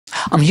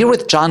I'm here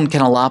with John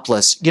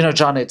Kanellopoulos. You know,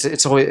 John,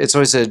 it's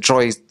always a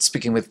joy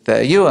speaking with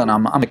you, and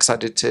I'm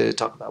excited to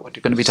talk about what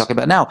you're going to be talking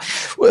about now.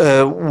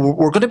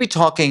 We're going to be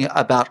talking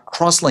about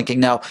crosslinking.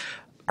 Now,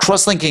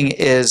 crosslinking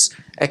is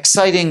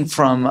exciting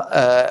from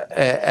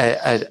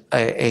a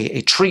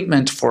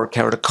treatment for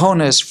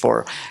keratoconus,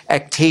 for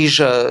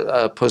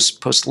ectasia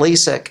post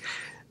LASIK,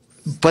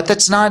 but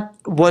that's not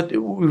what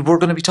we're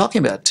going to be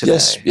talking about today.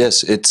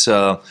 Yes,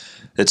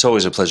 it's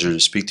always a pleasure to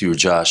speak to you,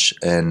 Josh.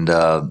 And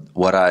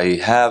what I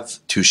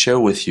have to share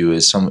with you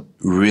is some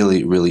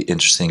really, really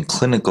interesting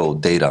clinical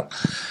data.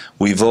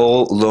 We've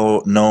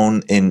all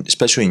known,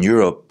 especially in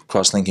Europe,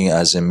 crosslinking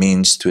as a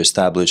means to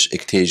establish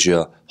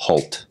ectasia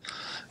halt.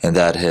 And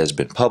that has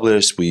been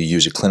published. We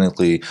use it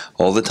clinically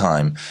all the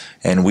time.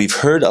 And we've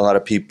heard a lot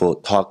of people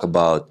talk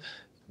about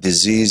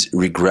disease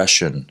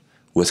regression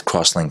with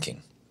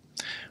crosslinking.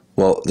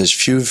 Well, there's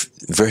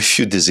very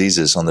few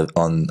diseases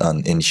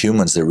in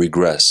humans that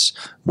regress.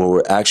 What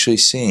we're actually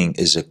seeing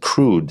is a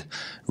crude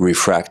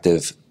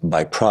refractive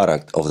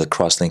byproduct of the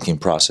cross-linking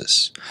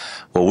process.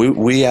 Well,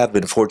 we have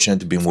been fortunate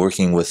to be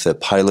working with a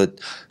pilot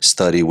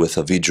study with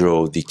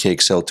Avidro, the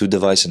KXL2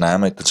 device, and I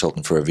am a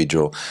consultant for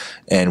Avidro.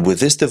 And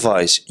with this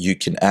device, you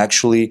can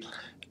actually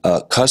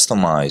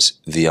customize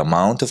the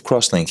amount of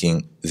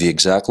cross-linking, the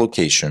exact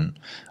location,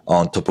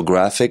 on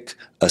topographic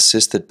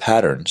assisted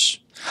patterns.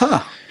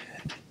 Huh.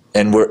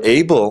 And we're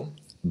able,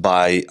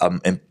 by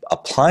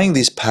applying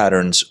these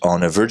patterns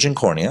on a virgin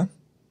cornea,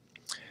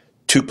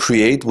 to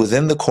create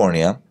within the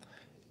cornea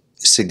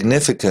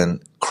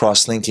significant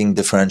cross-linking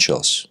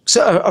differentials.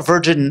 So a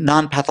virgin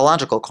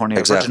non-pathological cornea,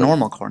 Exactly. A virgin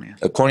normal cornea.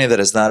 A cornea that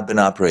has not been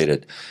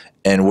operated.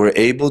 And we're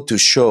able to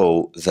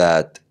show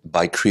that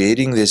by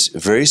creating this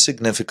very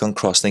significant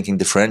cross-linking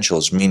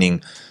differentials,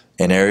 meaning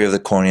an area of the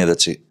cornea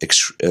that's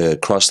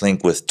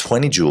cross-linked with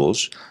 20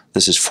 joules,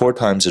 this is 4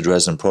 times the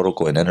Dresden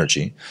protocol in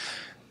energy,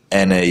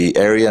 and an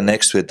area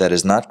next to it that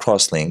is not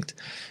cross-linked,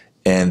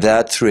 and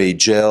that through a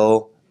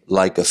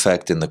gel-like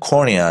effect in the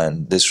cornea,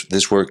 and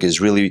this work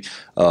is really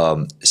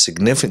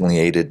significantly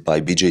aided by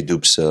B.J.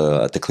 Dupes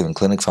at the Cleveland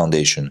Clinic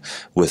Foundation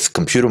with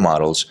computer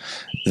models.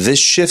 This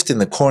shift in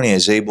the cornea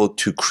is able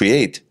to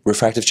create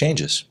refractive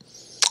changes.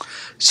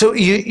 So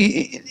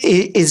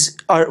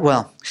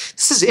well,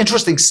 this is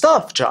interesting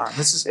stuff, John.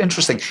 This is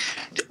interesting.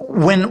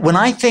 When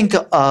I think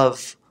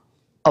of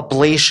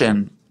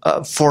ablation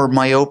for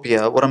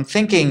myopia, what I'm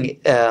thinking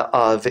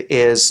of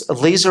is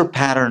laser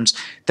patterns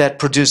that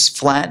produce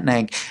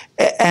flattening.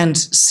 And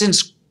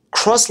since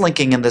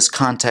cross-linking in this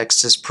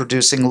context is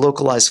producing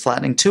localized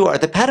flattening too, are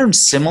the patterns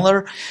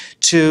similar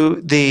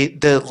to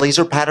the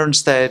laser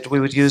patterns that we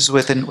would use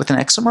with an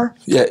excimer?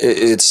 Yeah,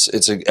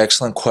 it's an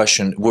excellent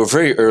question. We're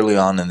very early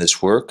on in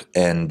this work,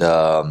 and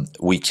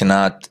we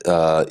cannot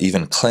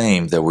even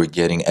claim that we're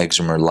getting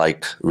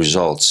excimer-like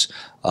results.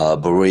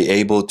 But we're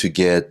able to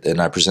get, and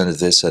I presented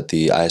this at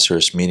the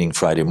ISRS meeting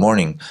Friday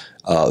morning,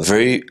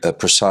 very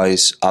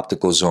precise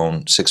optical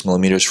zone, 6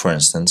 millimeters, for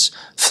instance,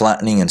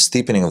 flattening and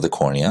steepening of the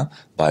cornea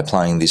by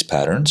applying these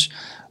patterns.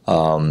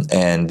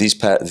 And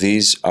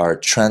these are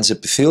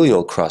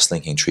transepithelial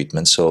cross-linking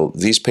treatments. So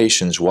these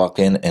patients walk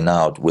in and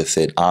out with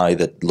an eye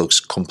that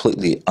looks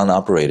completely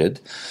unoperated.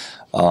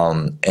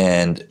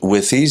 And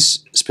with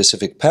these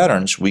specific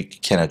patterns, we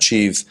can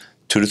achieve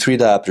 2 to 3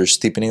 diopters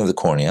steepening of the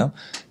cornea,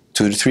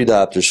 2 to 3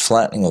 diopters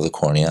flattening of the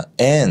cornea,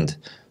 and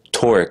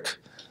toric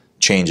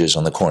changes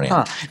on the cornea.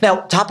 Huh.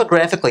 Now,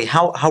 topographically,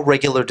 how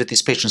regular did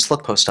these patients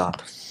look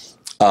post-op?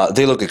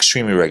 They look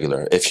extremely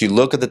regular. If you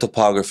look at the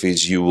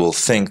topographies, you will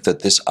think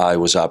that this eye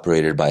was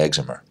operated by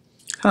excimer.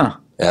 Huh.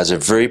 It has a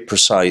very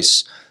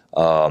precise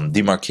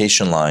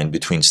demarcation line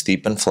between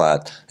steep and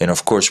flat. And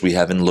of course, we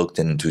haven't looked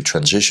into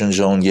transition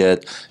zone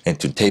yet,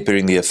 into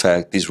tapering the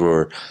effect. These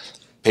were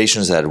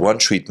patients that had 1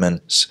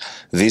 treatment.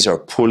 These are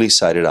poorly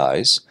sighted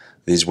eyes.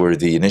 These were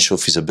the initial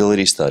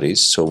feasibility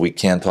studies, so we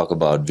can't talk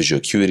about visual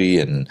acuity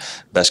and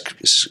best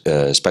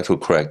spectral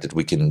corrected.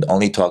 We can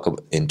only talk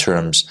in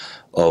terms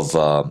of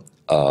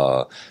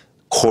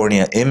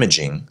cornea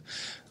imaging,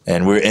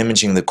 and we're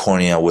imaging the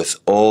cornea with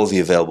all the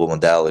available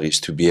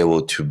modalities to be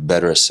able to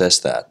better assess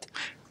that.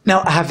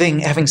 Now,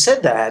 having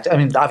said that, I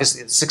mean,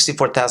 obviously the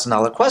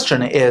 $64,000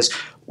 question is,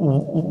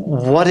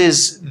 what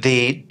is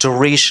the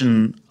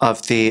duration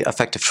of the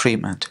effective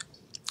treatment?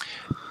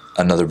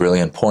 Another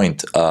brilliant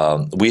point.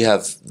 We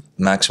have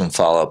maximum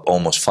follow-up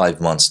almost 5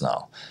 months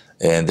now,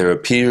 and there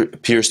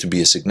appears to be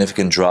a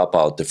significant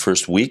dropout the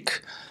first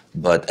week,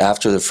 but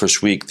after the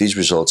first week, these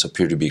results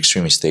appear to be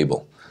extremely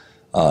stable.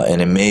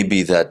 And it may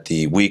be that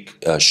the week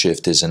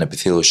shift is an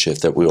epithelial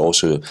shift that we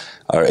also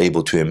are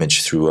able to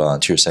image through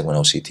anterior segment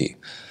OCT.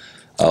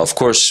 Of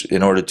course,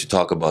 in order to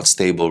talk about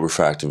stable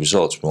refractive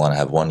results, we want to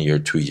have 1 year,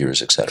 2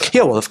 years, etc.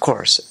 Yeah, well, of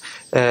course.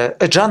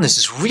 John, this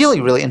is really,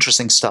 really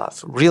interesting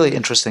stuff. Really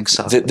interesting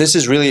stuff. This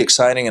is really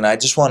exciting, and I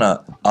just want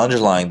to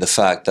underline the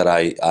fact that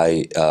I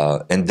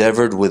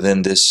endeavored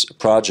within this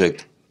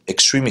project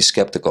extremely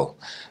skeptical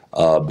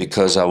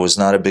because I was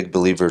not a big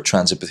believer of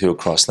transepithelial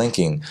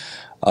cross-linking.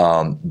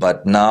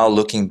 But now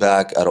looking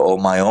back at all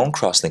my own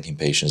cross-linking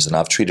patients, and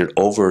I've treated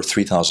over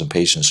 3,000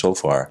 patients so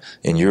far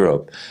in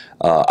Europe,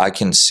 I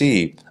can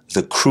see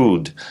the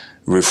crude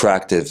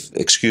refractive,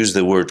 excuse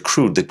the word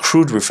crude, the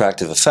crude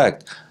refractive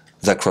effect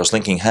that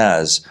cross-linking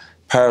has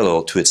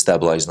parallel to it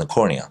stabilizing the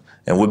cornea.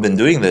 And we've been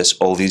doing this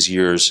all these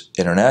years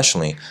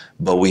internationally,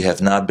 but we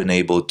have not been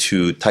able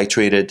to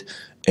titrate it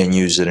and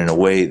use it in a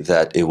way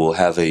that it will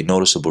have a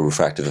noticeable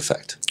refractive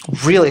effect.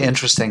 Really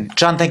interesting.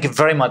 John, thank you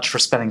very much for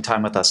spending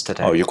time with us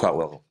today. Oh, you're quite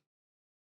welcome.